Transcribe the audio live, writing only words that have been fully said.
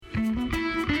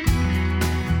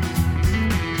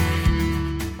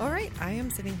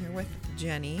with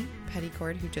Jenny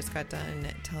Peddicord, who just got done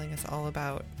telling us all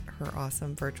about her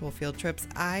awesome virtual field trips.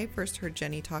 I first heard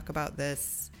Jenny talk about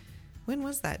this. When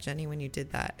was that, Jenny, when you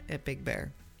did that at Big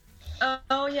Bear?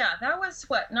 Oh, yeah. That was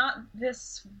not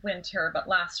this winter, but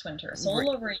last winter. So a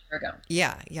little over a year ago.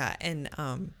 Yeah. And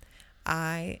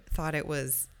I thought it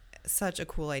was such a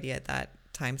cool idea at that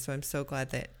time. So I'm so glad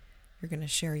that you're going to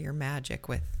share your magic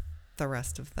with the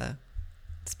rest of the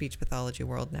speech pathology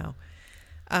world now.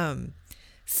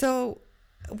 So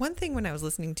one thing when I was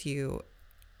listening to you,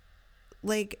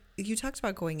 like you talked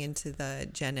about going into the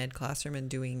gen ed classroom and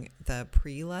doing the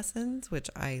pre-lessons, which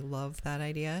I love that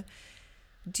idea.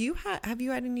 Do you have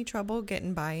you had any trouble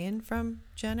getting buy-in from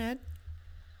gen ed?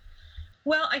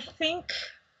 Well, I think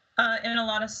in a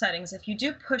lot of settings, if you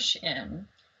do push in,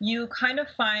 you kind of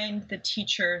find the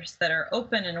teachers that are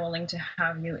open and willing to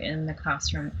have you in the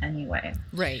classroom anyway.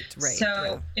 Right.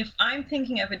 So if I'm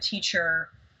thinking of a teacher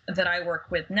that I work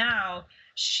with now,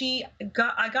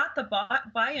 I got the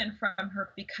buy-in from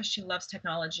her because she loves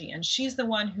technology, and she's the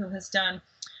one who has done,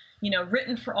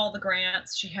 written for all the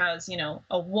grants. She has,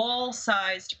 a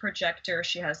wall-sized projector.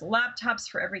 She has laptops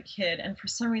for every kid, and for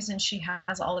some reason she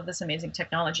has all of this amazing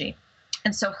technology.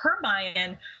 And so her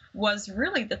buy-in was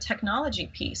really the technology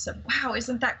piece of, wow,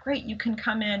 isn't that great? You can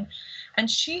come in. And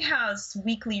she has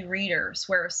weekly readers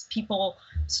where people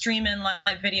stream in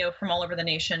live video from all over the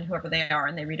nation, whoever they are,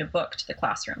 and they read a book to the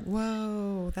classroom.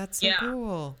 Whoa, that's so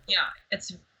cool. Yeah,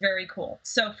 it's very cool.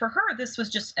 So for her, this was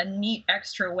just a neat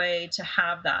extra way to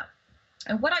have that.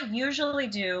 And what I usually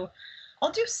do,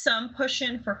 I'll do some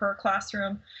push-in for her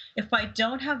classroom. If I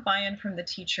don't have buy-in from the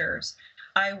teachers,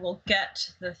 I will get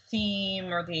the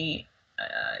theme or the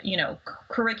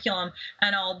curriculum,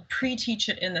 and I'll pre-teach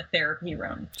it in the therapy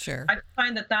room. Sure. I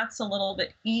find that that's a little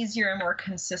bit easier and more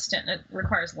consistent. And it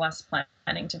requires less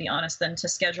planning, to be honest, than to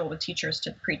schedule with teachers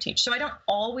to pre-teach. So I don't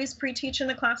always pre-teach in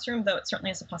the classroom, though it certainly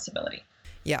is a possibility.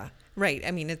 Yeah, right. I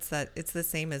mean, it's the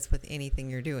same as with anything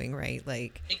you're doing, right?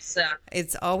 Like, exactly.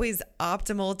 It's always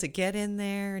optimal to get in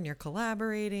there and you're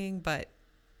collaborating, but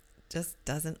just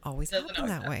doesn't always happen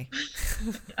that way.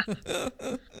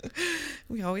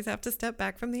 We always have to step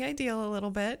back from the ideal a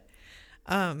little bit.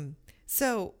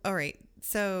 So, all right.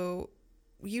 So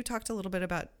you talked a little bit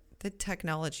about the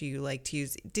technology you like to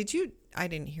use. I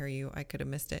didn't hear you. I could have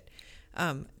missed it.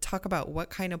 Talk about what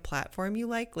kind of platform you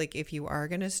like. Like if you are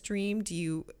going to stream, do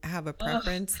you have a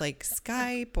preference like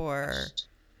Skype or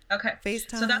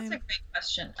FaceTime? So that's a great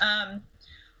question.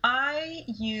 I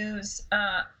use,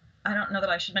 I don't know that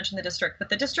I should mention the district, but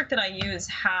the district that I use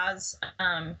has,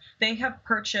 they have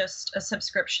purchased a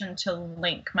subscription to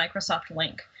Microsoft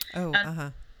Link.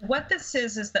 What this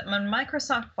is that when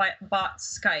Microsoft bought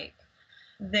Skype,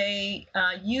 they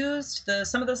used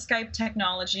some of the Skype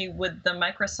technology with the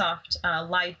Microsoft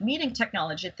live meeting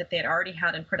technology that they had already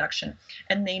had in production,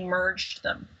 and they merged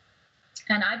them.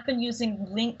 And I've been using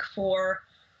Link for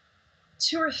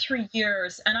 2 or 3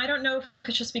 years, and I don't know if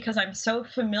it's just because I'm so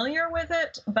familiar with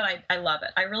it, but I love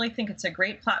it. I really think it's a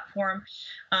great platform.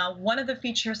 One of the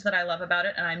features that I love about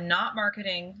it, and I'm not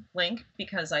marketing Link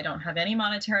because I don't have any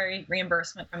monetary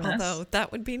reimbursement from this. Although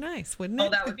that would be nice, wouldn't it? Oh,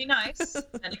 that would be nice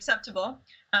and acceptable,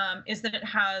 is that it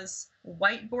has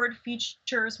whiteboard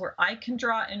features where I can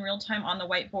draw in real time on the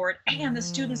whiteboard, and the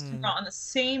students can draw on the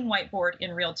same whiteboard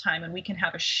in real time, and we can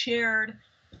have a shared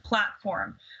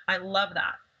platform. I love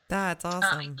that. That's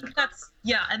awesome.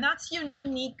 And that's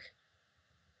unique.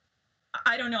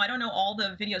 I don't know all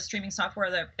the video streaming software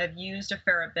that I've used a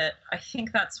fair bit. I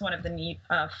think that's one of the neat,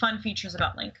 fun features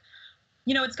about Link.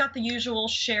 It's got the usual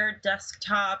shared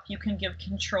desktop. You can give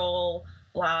control,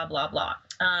 blah, blah, blah.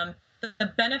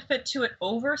 The benefit to it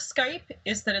over Skype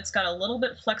is that it's got a little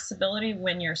bit flexibility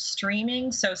when you're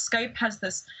streaming. So Skype has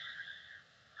this,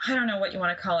 I don't know what you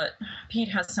want to call it. Pete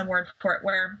has some word for it,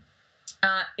 where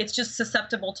it's just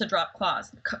susceptible to drop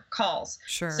calls.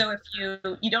 Sure. So if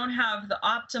you don't have the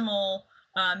optimal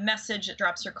message, it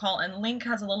drops your call. And Link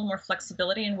has a little more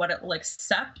flexibility in what it will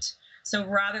accept. So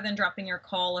rather than dropping your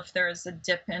call, if there's a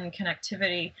dip in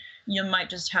connectivity, you might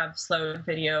just have slow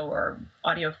video or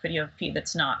audio video feed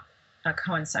that's not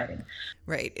coinciding.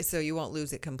 Right. So you won't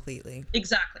lose it completely.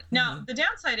 Exactly. Now, the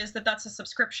downside is that that's a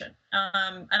subscription.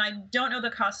 And I don't know the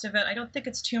cost of it. I don't think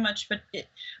it's too much, but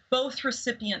both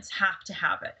recipients have to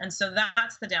have it. And so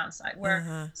that's the downside,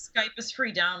 where Skype is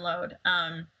free download.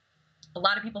 A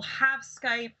lot of people have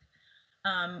Skype.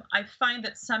 I find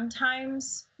that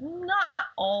sometimes, not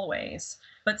always,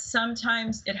 but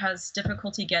sometimes it has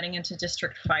difficulty getting into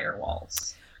district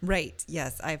firewalls. Right.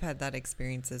 Yes. I've had that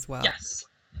experience as well. Yes.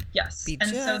 Be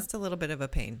just a little bit of a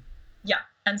pain. Yeah.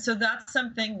 And so that's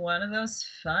something, one of those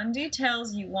fun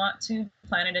details you want to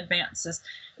plan in advance is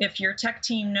if your tech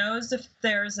team knows if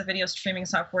there's a video streaming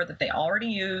software that they already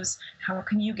use, how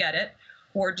can you get it?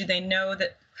 Or do they know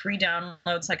that free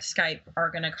downloads like Skype are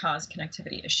going to cause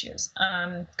connectivity issues?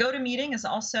 GoToMeeting is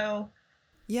also.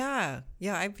 Yeah.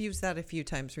 Yeah. I've used that a few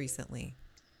times recently.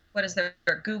 What is there?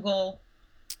 Google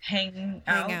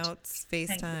Hangouts,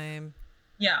 FaceTime.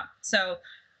 Yeah. So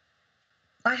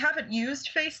I haven't used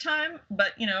FaceTime,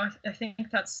 but I think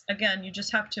that's, again, you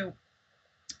just have to.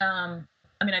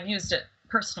 I've used it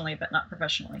personally, but not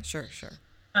professionally. Sure.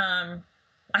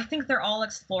 I think they're all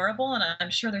explorable, and I'm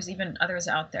sure there's even others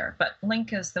out there. But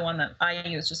Link is the one that I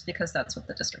use, just because that's what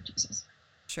the district uses.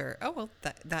 Sure. Oh well,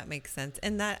 that makes sense,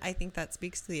 and that I think that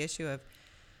speaks to the issue of.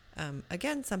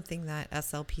 Again, something that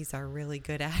SLPs are really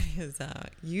good at is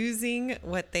using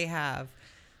what they have.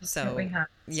 So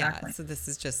Exactly. yeah, so this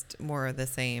is just more of the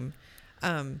same.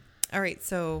 All right,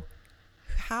 so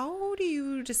how do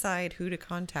you decide who to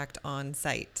contact on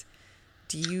site?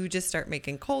 Do you just start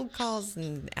making cold calls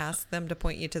and ask them to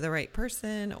point you to the right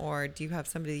person, or do you have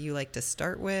somebody you like to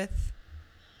start with?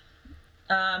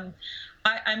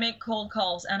 I make cold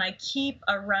calls, and I keep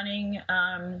a running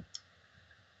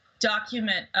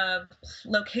document of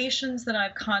locations that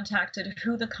I've contacted,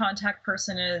 who the contact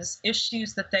person is,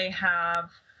 issues that they have,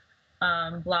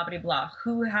 blah blah blah.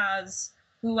 Who has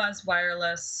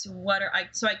wireless?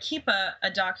 So I keep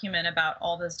a document about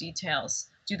all those details.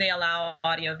 Do they allow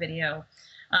audio, video?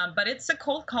 But it's a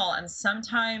cold call, and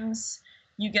sometimes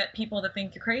you get people that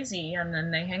think you're crazy, and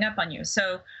then they hang up on you.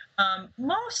 So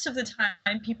most of the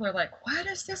time, people are like, "What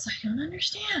is this? I don't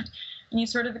understand." And you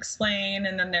sort of explain,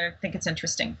 and then they think it's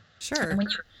interesting. Sure.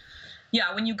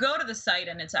 When you go to the site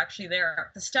and it's actually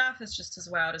there, the staff is just as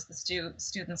wowed as the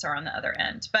students are on the other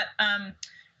end. But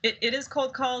it is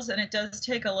cold calls, and it does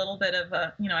take a little bit of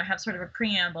I have sort of a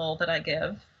preamble that I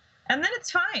give, and then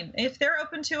it's fine. If they're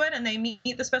open to it and they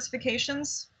meet the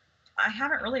specifications, I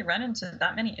haven't really run into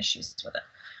that many issues with it.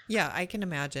 Yeah, I can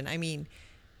imagine. I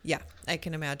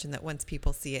can imagine that once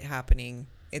people see it happening,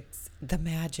 the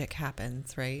magic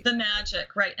happens, right? The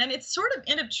magic, right. And it's sort of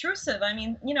inobtrusive.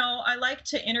 I like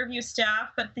to interview staff,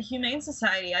 but the Humane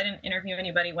Society, I didn't interview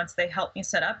anybody once they helped me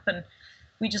set up, and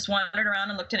we just wandered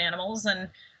around and looked at animals, and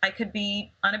I could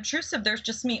be unobtrusive. There's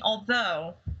just me,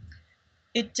 although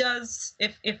it does,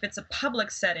 if it's a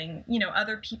public setting,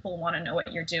 other people want to know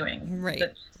what you're doing. Right.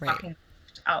 Talking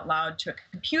out loud to a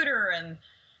computer, and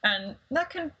that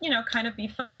can, kind of be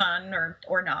fun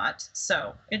or not.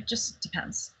 So it just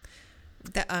depends.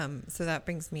 So that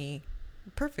brings me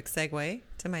perfect segue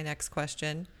to my next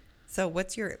question. So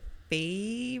what's your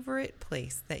favorite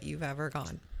place that you've ever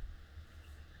gone?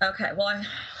 Okay. Well,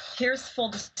 here's full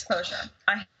disclosure.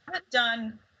 I haven't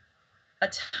done a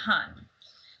ton.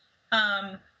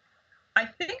 I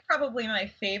think probably my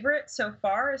favorite so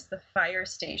far is the fire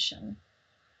station.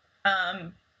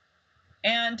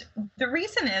 And the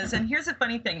reason is, and here's a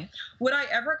funny thing, would I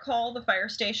ever call the fire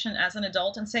station as an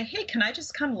adult and say, "Hey, can I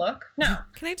just come look?" No.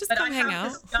 Can I just come hang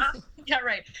out? Yeah,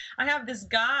 right. I have this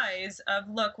guise of,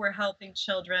 look, we're helping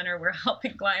children or we're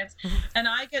helping clients, and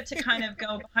I get to kind of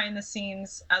go behind the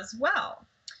scenes as well.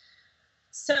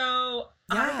 So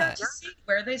I got to see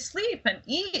where they sleep and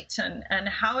eat and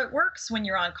how it works when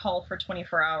you're on call for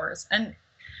 24 hours. And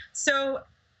so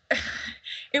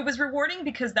it was rewarding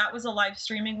because that was a live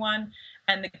streaming one,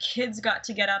 and the kids got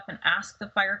to get up and ask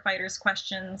the firefighters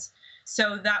questions.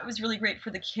 So that was really great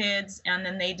for the kids. And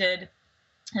then they did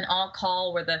an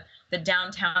all-call where the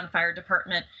downtown fire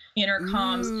department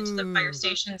intercoms into the fire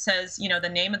station, says, the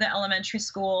name of the elementary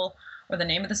school or the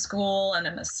name of the school, and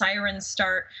then the sirens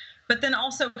start. But then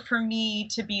also for me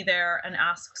to be there and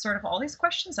ask sort of all these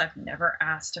questions I've never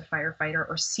asked a firefighter,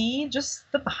 or see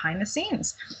just the behind the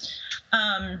scenes.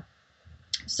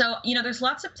 So, there's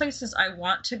lots of places I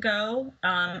want to go.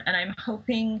 And I'm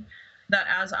hoping that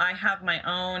as I have my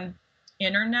own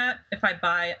internet, if I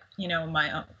buy,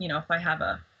 my own, if I have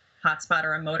a hotspot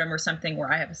or a modem or something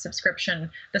where I have a subscription,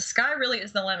 the sky really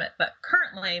is the limit. But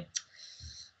currently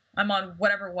I'm on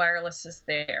whatever wireless is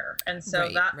there. And so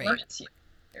that limits you.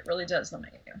 It really does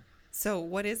limit you. So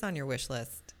what is on your wish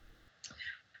list?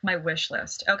 My wish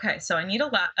list. Okay, so I need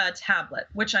a tablet,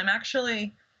 which I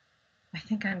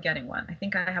think I'm getting one. I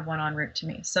think I have one en route to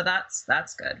me. So that's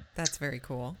good. That's very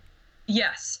cool.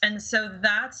 Yes, and so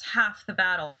that's half the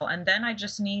battle. And then I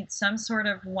just need some sort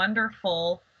of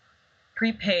wonderful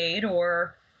prepaid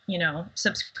or,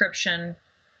 subscription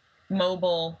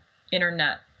mobile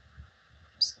internet,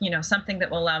 something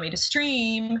that will allow me to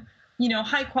stream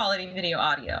high quality video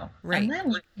audio. Right. And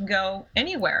then you can go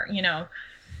anywhere, you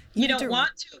don't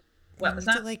want to. What you was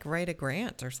need that? to like write a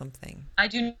grant or something. I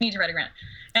do need to write a grant.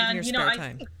 In And, your spare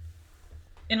time.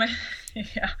 In my,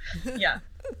 yeah.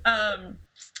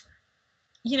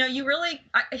 You really,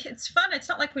 it's fun. It's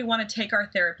not like we want to take our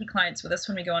therapy clients with us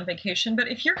when we go on vacation, but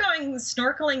if you're going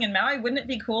snorkeling in Maui, wouldn't it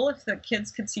be cool if the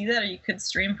kids could see that, or you could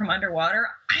stream from underwater?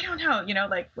 I don't know,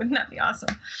 wouldn't that be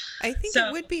awesome? I think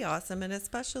it would be awesome. And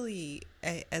especially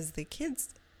as the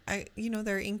kids,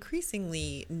 they're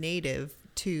increasingly native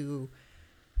to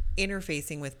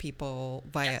interfacing with people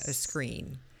via a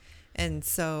screen. And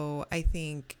so I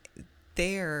think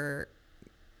they're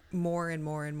more and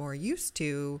more and more used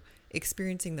to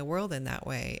experiencing the world in that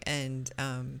way. And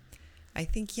I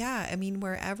think,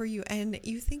 wherever you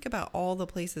think about all the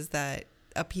places that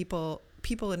people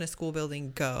in a school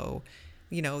building go,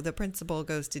 the principal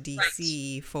goes to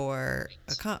DC for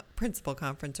a principal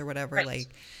conference or whatever, like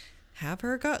have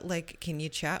her go, like, can you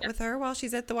chat with her while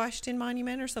she's at the Washington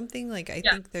Monument or something? Like, I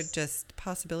think they're just,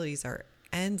 possibilities are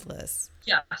endless.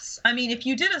 Yes. I mean, if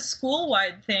you did a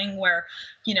school-wide thing where,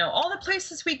 all the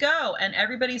places we go and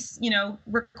everybody's,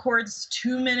 records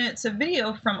 2 minutes of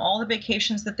video from all the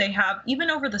vacations that they have, even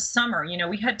over the summer.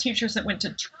 We had teachers that went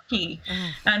to Turkey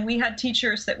and we had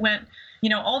teachers that went,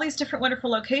 all these different wonderful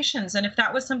locations. And if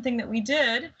that was something that we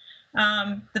did,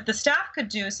 that the staff could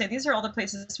do, say, these are all the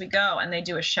places we go, and they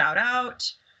do a shout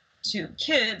out to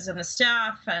kids and the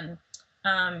staff. And,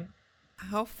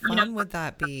 how fun would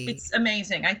that be? It's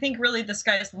amazing. I think really the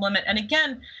sky's the limit. And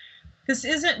again, this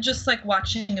isn't just like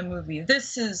watching a movie.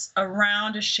 This is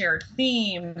around a shared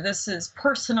theme. This is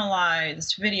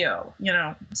personalized video,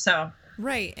 so.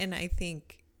 Right. And I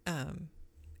think, and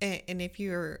if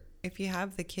you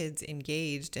have the kids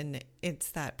engaged, and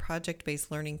it's that project-based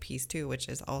learning piece too, which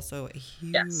is also a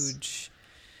huge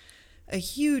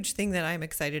thing that I'm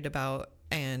excited about.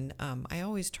 And I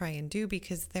always try and do,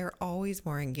 because they're always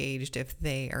more engaged if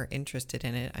they are interested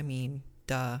in it. I mean,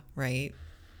 duh, right?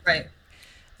 Right.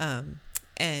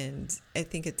 And I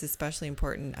think it's especially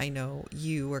important. I know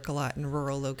you work a lot in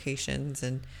rural locations,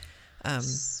 and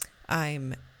I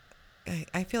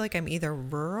feel like I'm either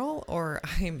rural or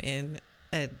I'm in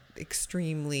an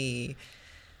extremely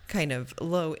kind of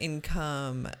low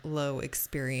income, low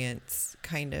experience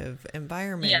kind of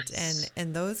environment. Yes.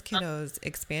 And those kiddos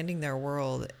expanding their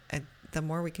world, the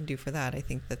more we can do for that, I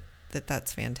think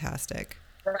that's fantastic.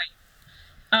 Right.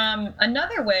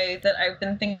 Another way that I've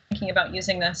been thinking about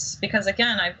using this, because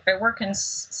again, I work in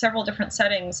several different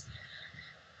settings,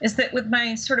 is that with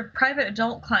my sort of private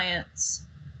adult clients,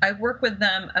 I work with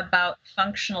them about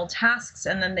functional tasks,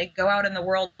 and then they go out in the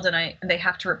world and they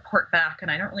have to report back, and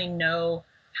I don't really know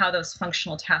how those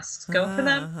functional tasks go for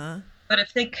them. But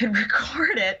if they could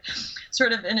record it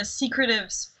sort of in a secretive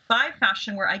spy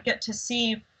fashion where I get to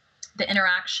see the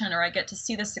interaction, or I get to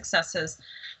see the successes,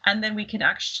 and then we can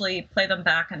actually play them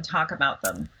back and talk about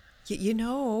them.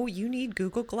 You need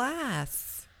Google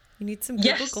Glass. You need some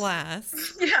Google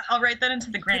Glass. Yeah, I'll write that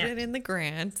into the grant. Put it in the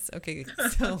grants. Okay,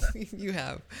 so you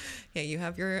have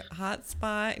your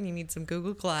hotspot, and you need some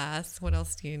Google Glass. What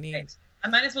else do you need? Right. I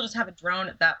might as well just have a drone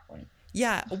at that point.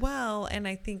 Yeah, well, and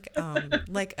I think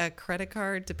like a credit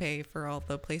card to pay for all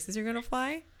the places you're going to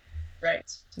fly. Right.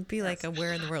 It'd be like a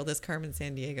where in the world is Carmen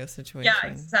Sandiego situation. Yeah,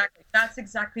 exactly. That's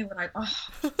exactly what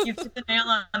you've hit the nail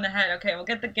on the head. Okay, we'll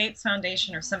get the Gates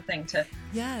Foundation or something to.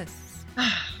 Yes.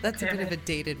 That's a bit of a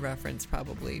dated reference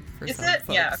probably for some folks.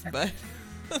 Yeah, okay. But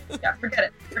yeah, forget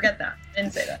it. Forget that.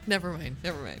 Didn't say that. Never mind.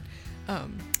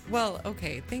 Well,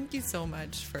 okay. Thank you so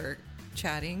much for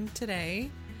chatting today.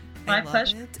 My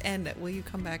pleasure. And will you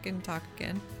come back and talk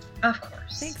again? Of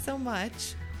course. Thanks so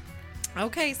much.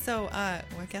 Okay, so I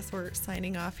guess we're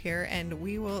signing off here, and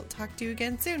we will talk to you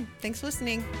again soon. Thanks for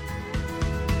listening.